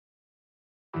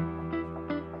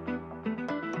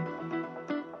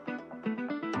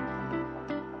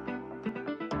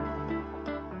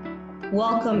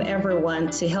Welcome everyone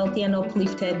to Healthy and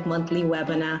Uplifted monthly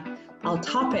webinar. Our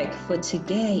topic for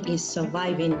today is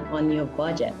surviving on your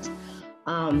budget.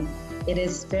 It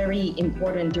is very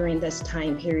important during this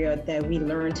time period that we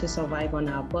learn to survive on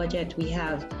our budget. We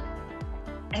have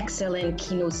excellent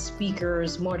keynote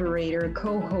speakers, moderator,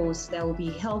 co-hosts that will be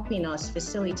helping us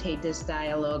facilitate this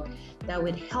dialogue that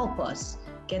would help us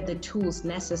get the tools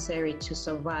necessary to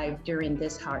survive during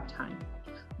this hard time.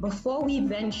 Before we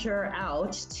venture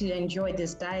out to enjoy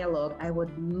this dialogue, I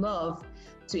would love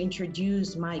to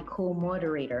introduce my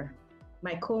co-moderator.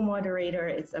 My co-moderator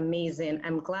is amazing.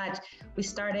 I'm glad we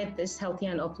started this Healthy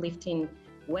and Uplifting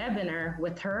webinar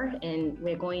with her, and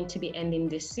we're going to be ending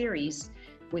this series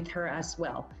with her as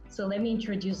well. So let me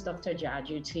introduce Dr.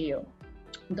 Jaju to you.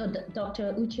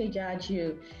 Dr. Uche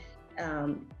Jaju,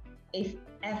 a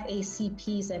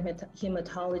FACP is a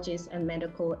hematologist and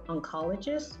medical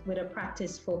oncologist with a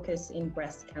practice focus in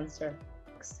breast cancer.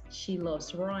 She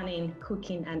loves running,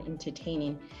 cooking, and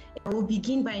entertaining. I will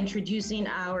begin by introducing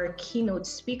our keynote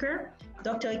speaker.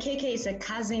 Dr. Okeke is a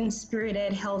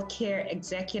Kaizen-spirited healthcare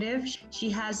executive.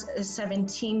 She has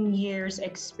 17 years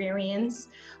experience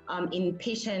in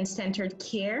patient-centered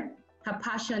care. Her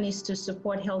passion is to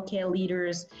support healthcare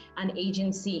leaders and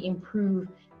agency improve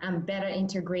and better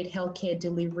integrate healthcare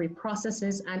delivery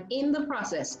processes, and in the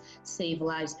process, save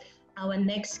lives. Our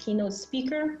next keynote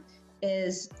speaker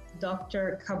is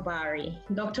Dr. Kabari.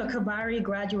 Dr. Kabari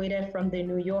graduated from the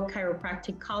New York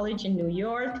Chiropractic College in New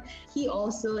York. He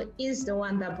also is the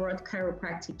one that brought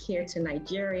chiropractic care to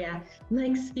Nigeria.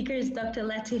 Next speaker is Dr.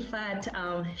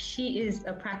 Latifat. She is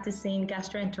a practicing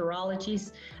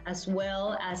gastroenterologist as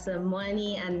well as a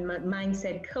money and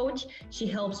mindset coach. She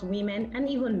helps women and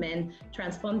even men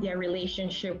transform their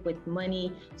relationship with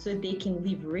money so they can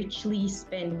live richly,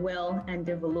 spend well, and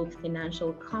develop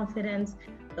financial confidence.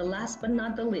 The last but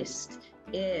not the least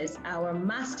is our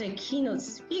master keynote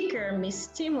speaker, Ms.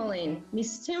 Timolin.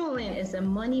 Ms. Timolin is a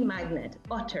money magnet,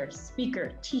 author,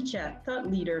 speaker, teacher, thought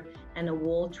leader, and a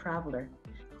world traveler.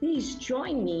 Please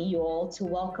join me, you all, to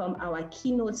welcome our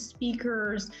keynote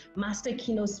speakers, master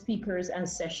keynote speakers, and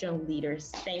session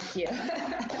leaders. Thank you.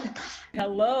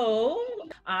 Hello.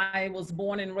 I was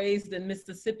born and raised in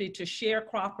Mississippi to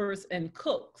sharecroppers and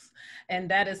cooks. And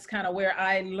that is kind of where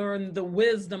I learned the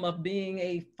wisdom of being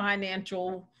a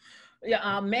financial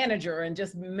manager and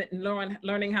just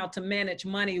learning how to manage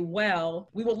money well.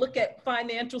 We will look at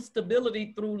financial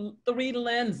stability through three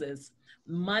lenses.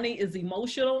 Money is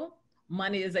emotional,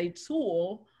 money is a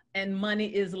tool, and money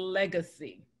is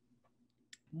legacy.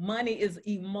 Money is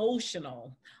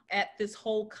emotional. At this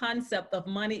whole concept of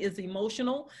money is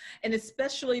emotional, and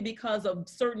especially because of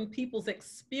certain people's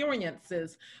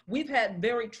experiences, we've had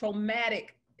very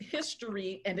traumatic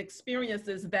history and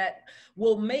experiences that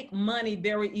will make money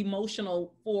very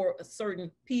emotional for certain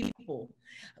people.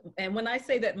 And when I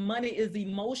say that money is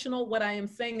emotional, what I am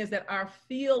saying is that our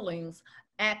feelings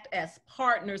act as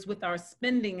partners with our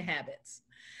spending habits.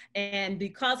 And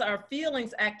because our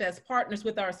feelings act as partners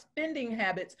with our spending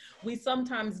habits, we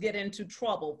sometimes get into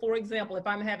trouble. For example, if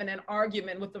I'm having an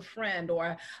argument with a friend,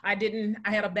 or I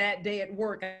had a bad day at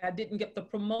work, I didn't get the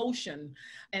promotion.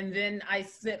 And then I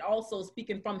said, also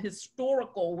speaking from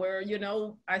historical, where,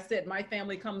 I said my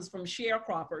family comes from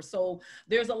sharecroppers. So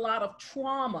there's a lot of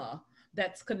trauma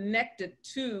that's connected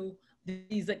to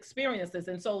these experiences.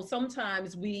 And so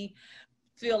sometimes we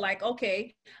feel like,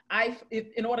 okay,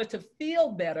 if in order to feel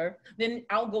better, then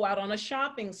I'll go out on a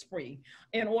shopping spree.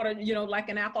 In order, like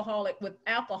an alcoholic with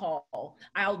alcohol,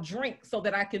 I'll drink so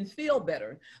that I can feel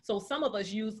better. So some of us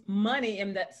use money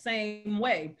in that same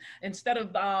way. Instead of,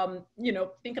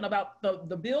 thinking about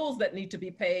the bills that need to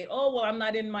be paid. Oh, well, I'm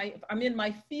in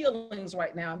my feelings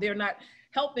right now. They're not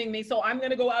helping me. So I'm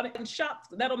going to go out and shop.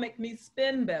 That'll make me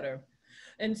spend better.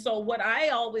 And so what I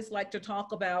always like to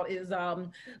talk about is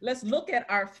let's look at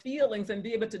our feelings and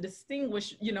be able to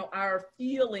distinguish, our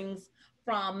feelings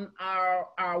from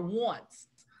our wants.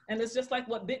 And it's just like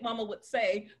what Big Mama would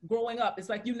say growing up. It's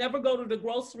like you never go to the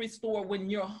grocery store when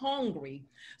you're hungry.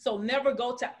 So never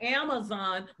go to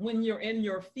Amazon when you're in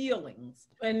your feelings.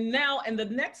 And the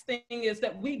next thing is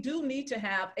that we do need to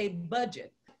have a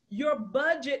budget. Your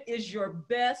budget is your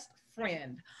best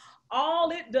friend.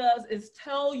 All it does is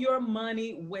tell your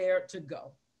money where to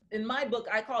go. In my book,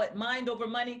 I call it Mind Over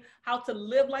Money, How to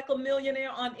Live Like a Millionaire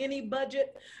on Any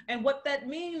Budget. And what that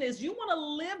means is you want to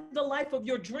live the life of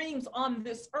your dreams on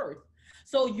this earth.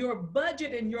 So your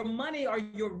budget and your money are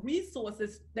your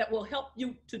resources that will help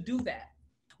you to do that.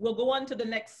 We'll go on to the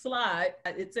next slide.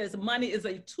 It says money is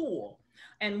a tool.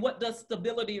 And what does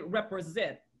stability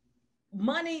represent?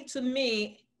 Money to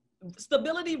me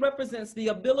stability represents the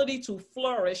ability to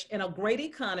flourish in a great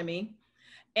economy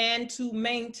and to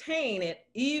maintain it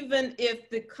even if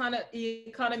the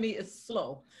economy is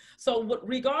slow. So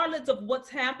regardless of what's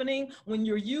happening, when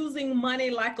you're using money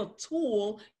like a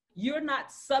tool, you're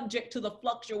not subject to the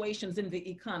fluctuations in the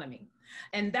economy.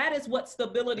 And that is what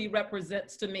stability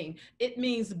represents to me. It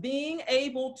means being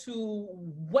able to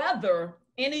weather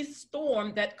any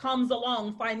storm that comes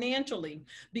along financially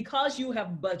because you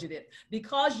have budgeted,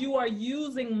 because you are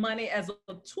using money as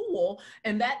a tool,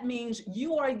 and that means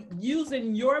you are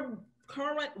using your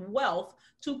current wealth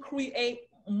to create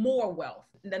more wealth.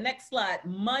 The next slide,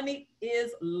 money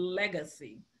is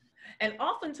legacy. And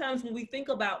oftentimes when we think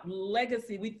about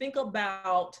legacy, we think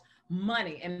about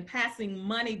money and passing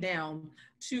money down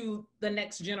to the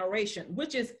next generation,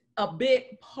 which is a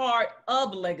big part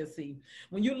of legacy.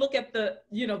 When you look at the,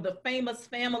 the famous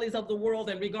families of the world,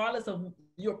 and regardless of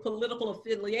your political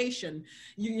affiliation,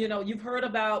 you've heard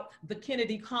about the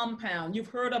Kennedy compound, you've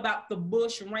heard about the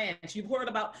Bush Ranch, you've heard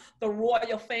about the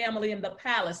royal family in the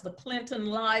palace, the Clinton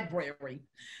Library.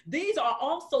 These are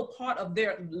also part of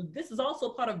this is also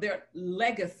part of their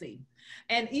legacy.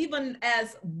 And even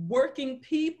as working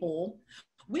people,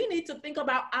 we need to think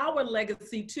about our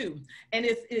legacy too. And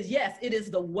yes, it is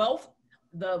the wealth,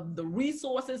 the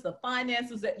resources, the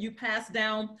finances that you pass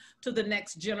down to the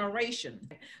next generation.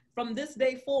 From this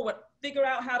day forward, figure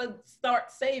out how to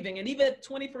start saving. And even if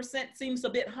 20% seems a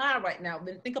bit high right now,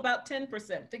 then think about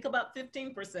 10%, think about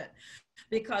 15%,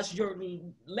 because your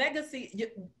legacy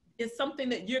is something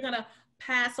that you're gonna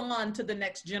pass on to the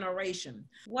next generation.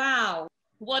 Wow,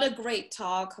 what a great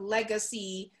talk.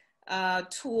 Legacy,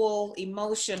 tool,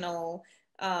 emotional,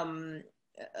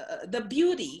 the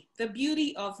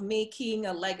beauty of making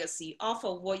a legacy off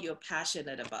of what you're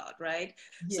passionate about, right?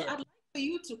 Yeah. So I'd like for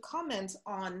you to comment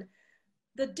on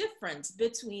the difference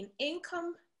between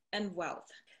income and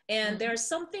wealth. And there's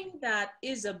something that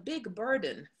is a big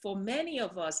burden for many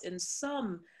of us in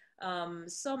some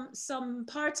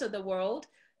parts of the world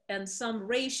and some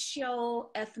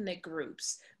racial ethnic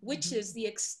groups, which is the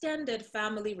extended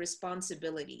family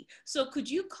responsibility. So could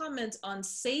you comment on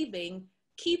saving,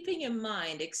 keeping in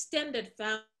mind extended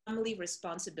family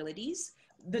responsibilities?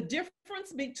 The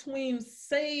difference between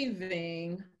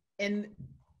saving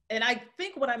and I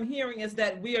think what I'm hearing is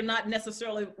that we are not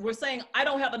necessarily, we're saying, I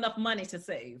don't have enough money to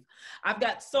save. I've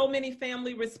got so many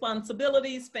family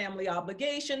responsibilities, family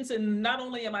obligations, and not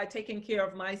only am I taking care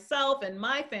of myself and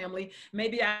my family,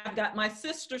 maybe I've got my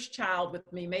sister's child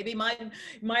with me. Maybe my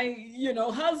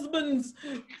husband's,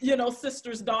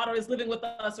 sister's daughter is living with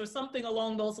us or something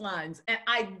along those lines. And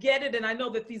I get it. And I know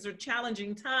that these are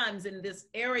challenging times in this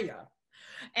area.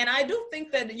 And I do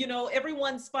think that,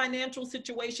 everyone's financial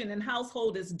situation and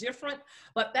household is different,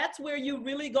 but that's where you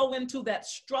really go into that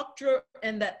structure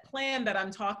and that plan that I'm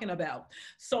talking about.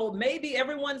 So maybe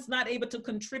everyone's not able to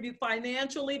contribute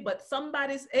financially, but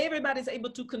everybody's able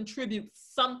to contribute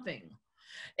something.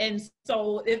 And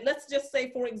so let's just say,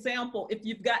 for example, if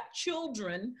you've got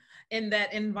children in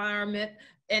that environment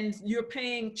and you're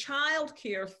paying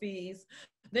childcare fees,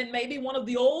 then maybe one of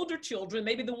the older children,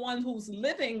 maybe the one who's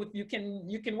living with you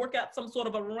can work out some sort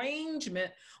of arrangement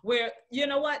where,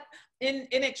 in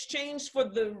exchange for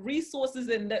the resources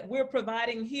that we're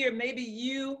providing here, maybe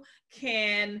you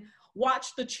can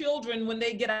watch the children when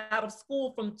they get out of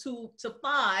school from 2 to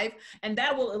 5, and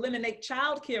that will eliminate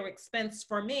childcare expense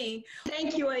for me.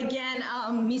 Thank you again,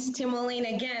 Ms.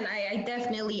 Timoline. Again, I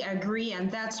definitely agree, and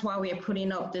that's why we are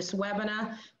putting up this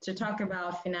webinar to talk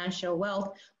about financial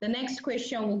wealth. The next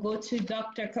question will go to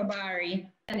Dr. Kabari,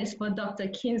 and it's for Dr.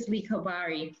 Kingsley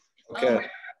Kabari. Okay.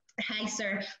 Hi,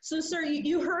 sir. So, sir,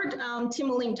 you heard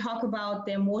Timoline talk about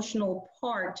the emotional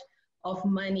part of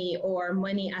money or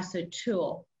money as a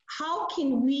tool. How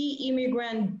can we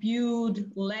immigrants build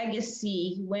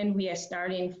legacy when we are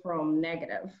starting from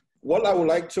negative? What I would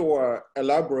like to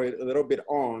elaborate a little bit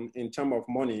on in terms of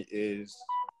money is,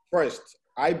 first,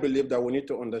 I believe that we need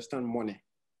to understand money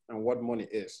and what money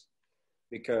is,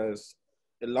 because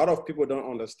a lot of people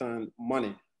don't understand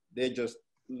money. They just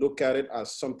look at it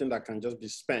as something that can just be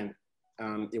spent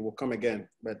and it will come again,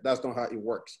 but that's not how it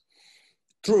works.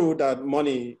 True that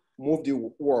money moves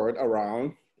the world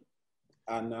around,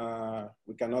 and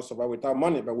we cannot survive without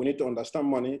money, but we need to understand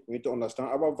money, we need to understand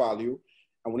our value,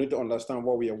 and we need to understand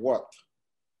what we are worth.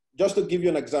 Just to give you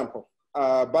an example,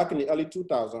 back in the early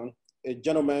 2000s, a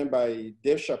gentleman by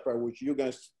Dave Chappelle, which you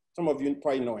guys, some of you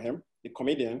probably know him, the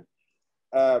comedian,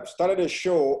 started a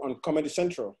show on Comedy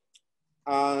Central.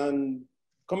 And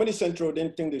Comedy Central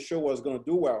didn't think the show was gonna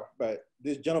do well, but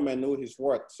this gentleman knew his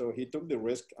worth, so he took the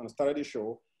risk and started the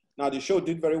show. Now the show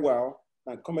did very well,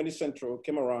 and Comedy Central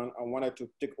came around and wanted to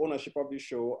take ownership of the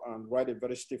show and write a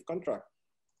very stiff contract.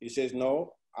 He says,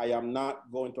 no, I am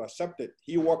not going to accept it.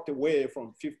 He walked away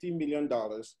from $50 million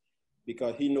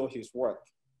because he knows his worth.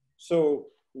 So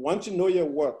once you know your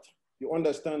worth, you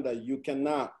understand that you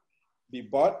cannot be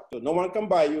bought. So no one can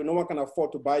buy you, no one can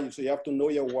afford to buy you. So you have to know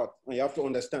your worth and you have to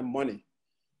understand money.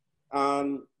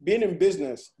 And being in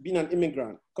business, being an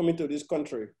immigrant, coming to this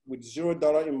country with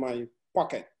 $0 in my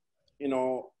pocket, you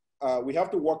know, we have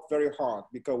to work very hard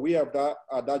because we have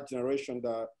that generation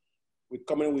that we're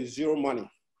coming with zero money.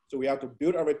 So we have to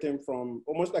build everything from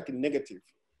almost like a negative.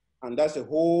 And that's a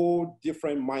whole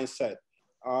different mindset.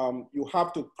 You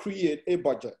have to create a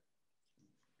budget.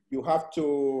 You have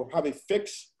to have a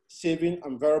fixed saving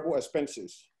and variable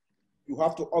expenses. You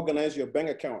have to organize your bank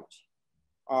account.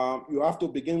 You have to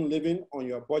begin living on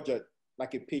your budget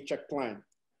like a paycheck plan.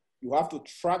 You have to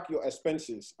track your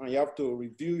expenses and you have to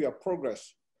review your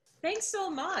progress. Thanks so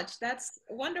much. That's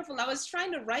wonderful. I was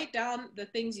trying to write down the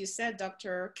things you said,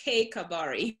 Dr. K.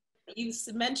 Kabari. You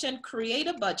mentioned create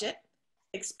a budget,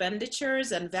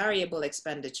 expenditures and variable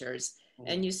expenditures.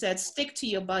 And you said stick to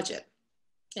your budget.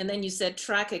 And then you said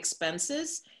track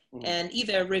expenses and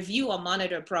either review or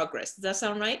monitor progress. Does that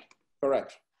sound right?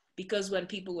 Correct. Because when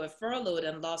people were furloughed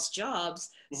and lost jobs,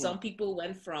 some people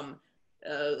went from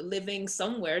living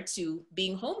somewhere to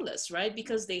being homeless, right?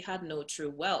 Because they had no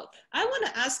true wealth. I want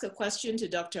to ask a question to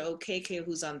Dr. Okeke,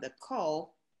 who's on the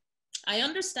call. I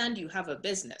understand you have a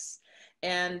business,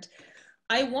 and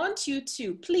I want you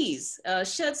to please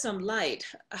shed some light.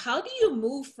 How do you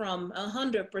move from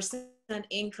 100%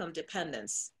 income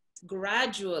dependence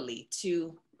gradually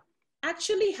to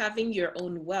actually having your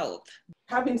own wealth?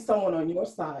 Having someone on your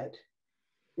side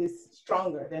is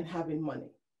stronger than having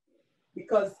money.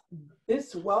 Because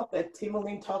this wealth that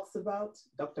Timoline talks about,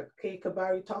 Dr. K.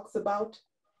 Kabari talks about,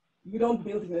 you don't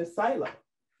build it in a silo.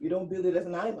 You don't build it as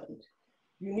an island.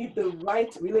 You need the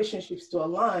right relationships to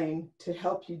align to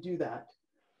help you do that.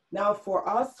 Now, for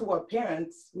us who are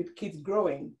parents with kids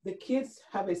growing, the kids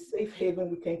have a safe haven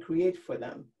we can create for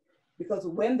them. Because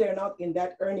when they're not in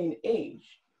that earning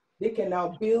age, they can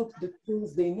now build the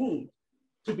tools they need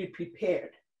to be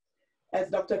prepared. As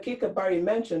Dr. K. Kabari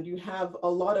mentioned, you have a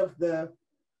lot of the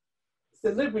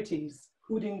celebrities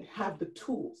who didn't have the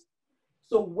tools.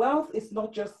 So wealth is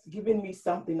not just giving me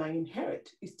something I inherit,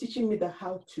 it's teaching me the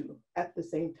how-to at the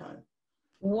same time.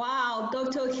 Wow,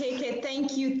 Dr. Okeke,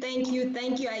 thank you.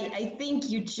 I think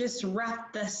you just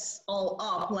wrapped this all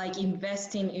up, like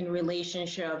investing in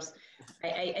relationships.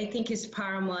 I think it's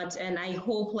paramount, and I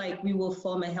hope like we will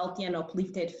form a healthy and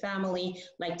uplifted family,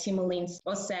 like Timoline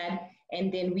said,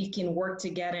 and then we can work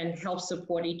together and help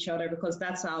support each other, because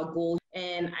that's our goal.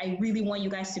 And I really want you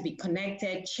guys to be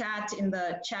connected, chat in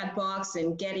the chat box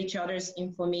and get each other's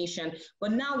information.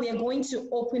 But now we are going to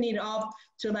open it up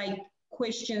to like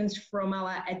questions from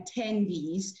our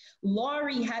attendees.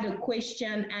 Laurie had a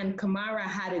question and Kamara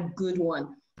had a good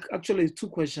one. Actually, two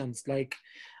questions. Like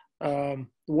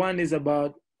one is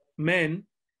about men.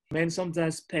 Men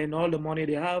sometimes spend all the money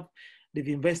they have. They've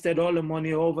invested all the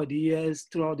money over the years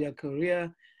throughout their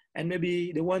career, and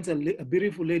maybe they want a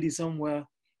beautiful lady somewhere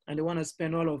and they want to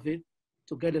spend all of it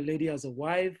to get a lady as a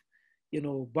wife, you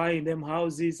know, buying them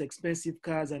houses, expensive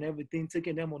cars and everything,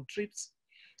 taking them on trips.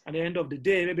 At the end of the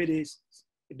day, maybe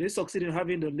if they succeed in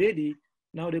having the lady,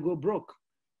 now they go broke.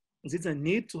 Is it a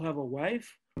need to have a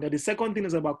wife? And the second thing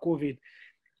is about COVID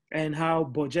and how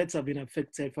budgets have been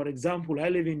affected. For example, I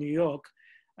live in New York.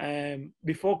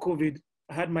 Before COVID,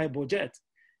 I had my budget,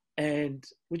 and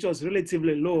which was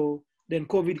relatively low. Then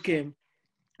COVID came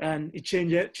and it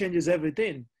changes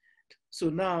everything. So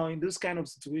now in those kind of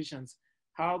situations,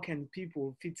 how can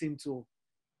people fit into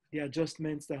the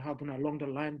adjustments that happen along the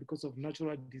line because of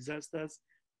natural disasters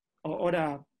or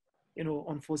other, you know,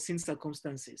 unforeseen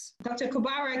circumstances? Dr.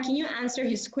 Kubara, can you answer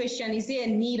his question? Is there a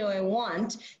need or a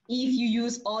want if you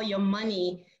use all your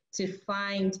money to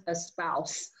find a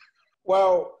spouse?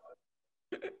 Well,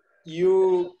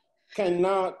 you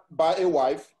cannot buy a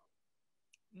wife.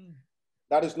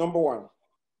 That is number one.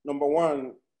 Number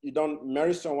one, you don't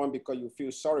marry someone because you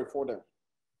feel sorry for them.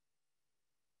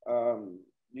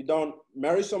 You don't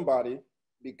marry somebody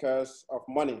because of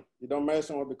money. You don't marry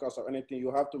someone because of anything.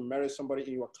 You have to marry somebody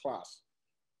in your class.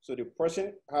 So the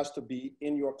person has to be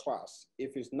in your class.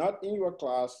 If it's not in your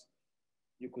class,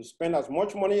 you could spend as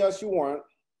much money as you want.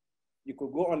 You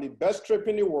could go on the best trip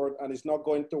in the world and it's not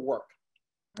going to work.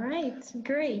 All right,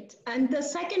 great. And the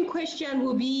second question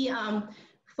will be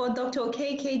for Dr.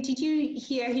 Okeke. Did you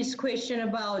hear his question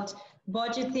about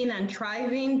budgeting and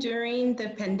thriving during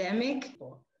the pandemic?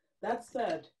 That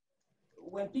said,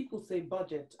 when people say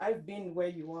budget, I've been where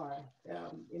you are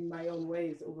in my own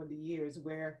ways over the years,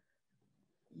 where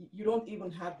you don't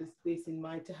even have the space in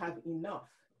mind to have enough,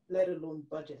 let alone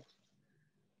budget.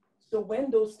 So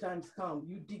when those times come,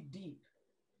 you dig deep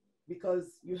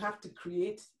because you have to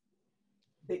create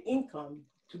the income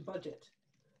to budget.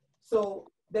 So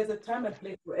there's a time and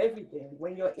place for everything.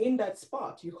 When you're in that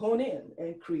spot, you hone in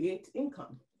and create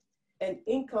income. And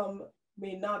income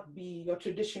may not be your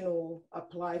traditional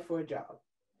apply for a job.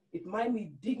 It might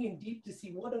be digging deep to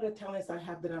see what are the talents I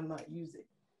have that I'm not using.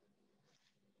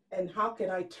 And how can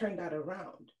I turn that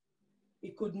around?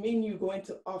 It could mean you're going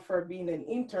to offer being an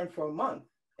intern for a month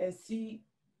and see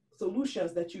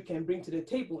solutions that you can bring to the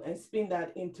table and spin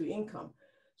that into income.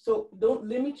 So don't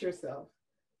limit yourself.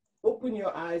 Open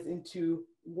your eyes into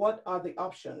what are the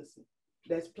options.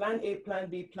 There's plan A, plan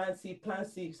B, plan C, plan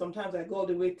C. Sometimes I go all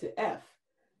the way to F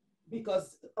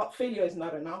because failure is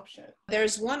not an option.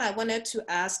 There's one I wanted to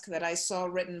ask that I saw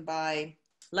written by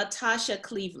Latasha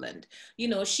Cleveland. You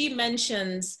know, she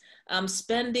mentions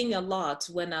spending a lot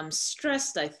when I'm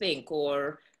stressed, I think,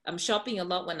 or I'm shopping a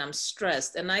lot when I'm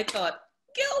stressed. And I thought,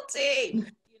 guilty,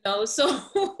 you know,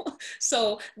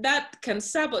 so that can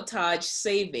sabotage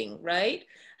saving, right?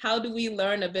 How do we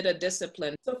learn a bit of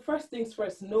discipline? So first things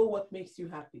first, know what makes you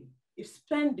happy. If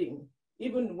spending,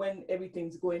 even when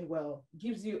everything's going well,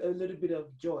 gives you a little bit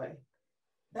of joy,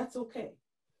 that's okay.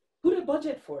 Put a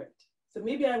budget for it. So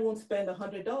maybe I won't spend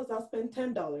 $100, I'll spend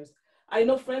 $10. I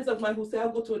know friends of mine who say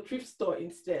I'll go to a thrift store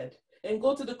instead and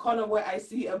go to the corner where I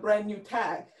see a brand new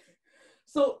tag.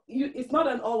 So it's not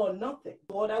an all or nothing.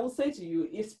 What I will say to you,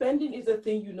 if spending is a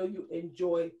thing you know you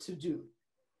enjoy to do,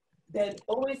 then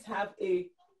always have a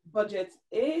budget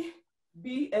A,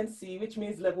 B, and C, which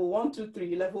means level 1, 2,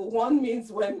 3. Level 1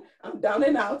 means when I'm down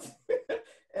and out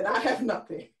and I have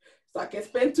nothing. So I can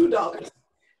spend $2.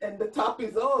 And the top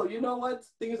is, oh, you know what?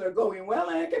 Things are going well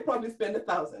and I can probably spend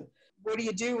 $1,000. What do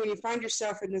you do when you find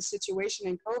yourself in this situation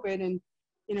in COVID and,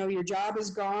 you know, your job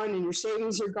is gone and your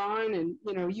savings are gone and,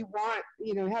 you know, you want,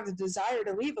 you know, have the desire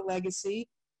to leave a legacy,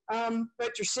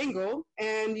 but you're single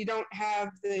and you don't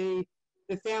have the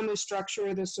family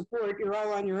structure, the support, you're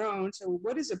all on your own. So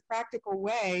what is a practical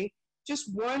way,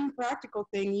 just one practical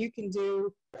thing you can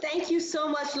do? Thank you so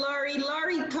much, Laurie.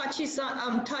 Laurie touches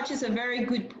a very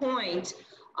good point.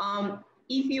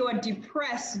 If you are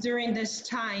depressed during this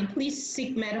time, please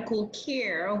seek medical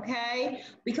care, okay?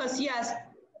 Because yes,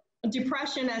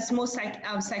 depression, as most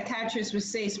psychiatrists would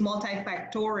say, is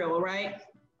multifactorial, right?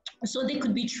 So they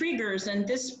could be triggers, and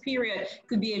this period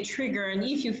could be a trigger. And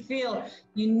if you feel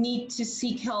you need to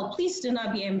seek help, please do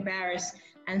not be embarrassed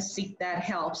and seek that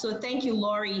help. So thank you,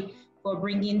 Laurie, for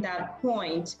bringing that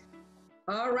point.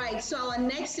 All right, so our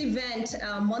next event,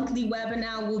 monthly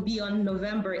webinar, will be on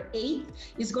November 8th.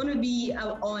 It's going to be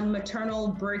on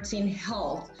maternal birthing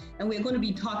health, and we're going to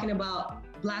be talking about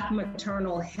Black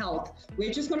maternal health.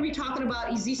 We're just going to be talking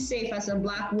about, is it safe as a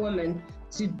Black woman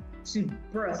to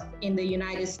birth in the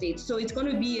United States? So it's going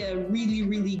to be a really,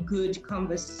 really good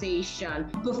conversation.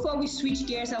 Before we switch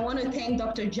gears, I want to thank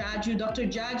Dr. Jaju. Dr.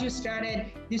 Jaju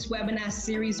started this webinar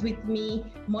series with me,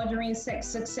 Mothering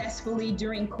Successfully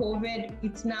During COVID.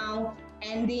 It's now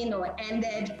ending or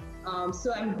ended.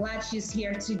 So I'm glad she's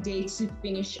here today to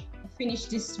finish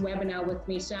this webinar with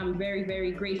me. So I'm very,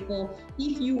 very grateful.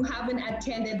 If you haven't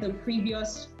attended the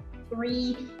previous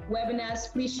 3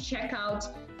 webinars, please check out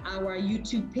our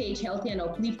YouTube page, Healthy and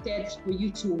Uplifted, for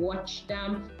you to watch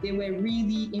them. They were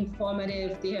really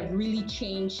informative. They have really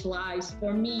changed lives.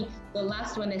 For me, the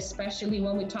last one, especially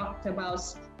when we talked about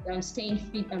staying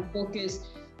fit and focused,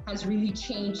 has really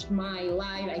changed my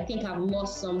life. I think I've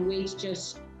lost some weight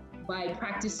just by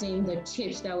practicing the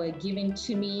tips that were given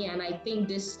to me. And I think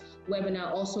this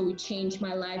webinar also will change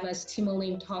my life, as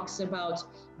Timoline talks about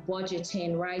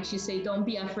budgeting, right? She said, don't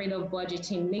be afraid of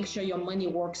budgeting. Make sure your money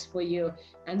works for you.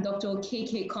 And Dr.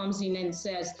 KK comes in and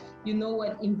says, you know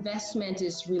what? Investment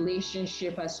is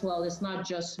relationship as well. It's not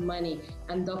just money.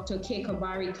 And Dr. K.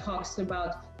 Kabari talks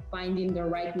about finding the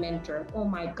right mentor. Oh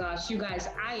my gosh, you guys,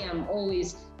 I am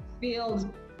always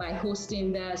filled by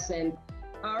hosting this. And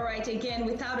all right, again,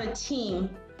 without a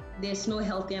team, there's no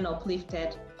Healthy and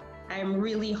Uplifted. I'm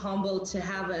really humbled to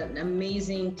have an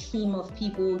amazing team of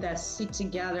people that sit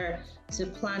together to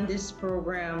plan this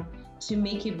program, to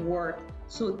make it work.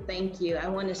 So thank you. I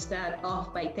want to start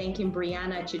off by thanking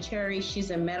Brianna Chicheri.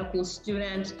 She's a medical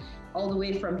student all the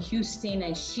way from Houston,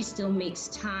 and she still makes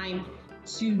time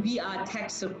to be our tech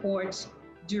support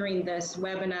during this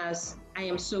webinars. I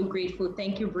am so grateful.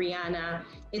 Thank you, Brianna.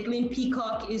 Etlin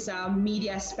Peacock is our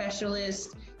media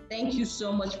specialist. Thank you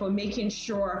so much for making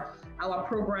sure our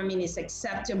programming is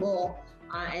acceptable.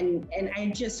 and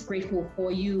I'm just grateful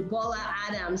for you. Bola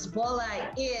Adams.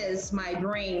 Bola is my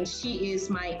brain. She is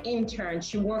my intern.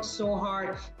 She works so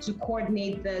hard to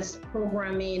coordinate this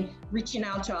programming, reaching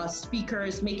out to our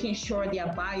speakers, making sure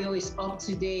their bio is up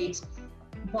to date.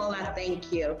 Bola,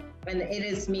 thank you. And it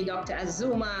is me, Dr.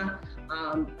 Azuma,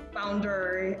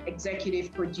 founder,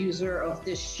 executive producer of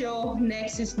this show.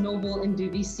 Next is Noble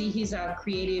Ndubisi. He's our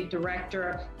creative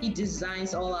director. He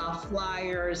designs all our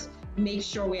flyers, makes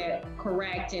sure we're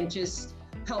correct, and just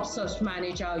helps us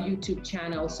manage our YouTube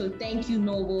channel. So thank you,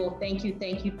 Noble. Thank you,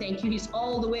 thank you, thank you. He's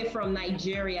all the way from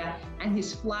Nigeria, and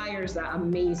his flyers are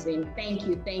amazing. Thank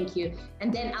you, thank you.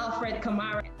 And then Alfred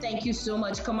Kamara. Thank you so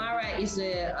much. Kamara is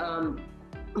a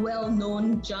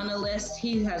well-known journalist.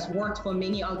 He has worked for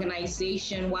many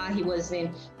organizations while he was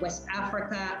in West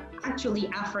Africa, actually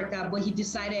Africa, but he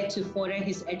decided to further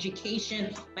his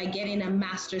education by getting a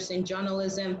master's in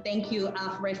journalism. Thank you,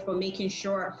 Alfred, for making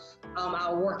sure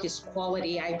our work is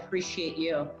quality. I appreciate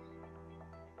you.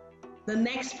 The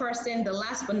next person, the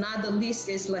last but not the least,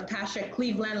 is Latasha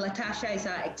Cleveland. Latasha is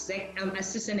our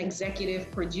assistant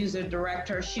executive producer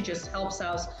director. She just helps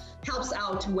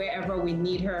out wherever we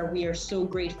need her. We are so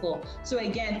grateful. So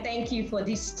again, thank you for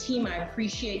this team. I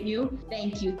appreciate you.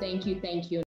 Thank you, thank you, thank you.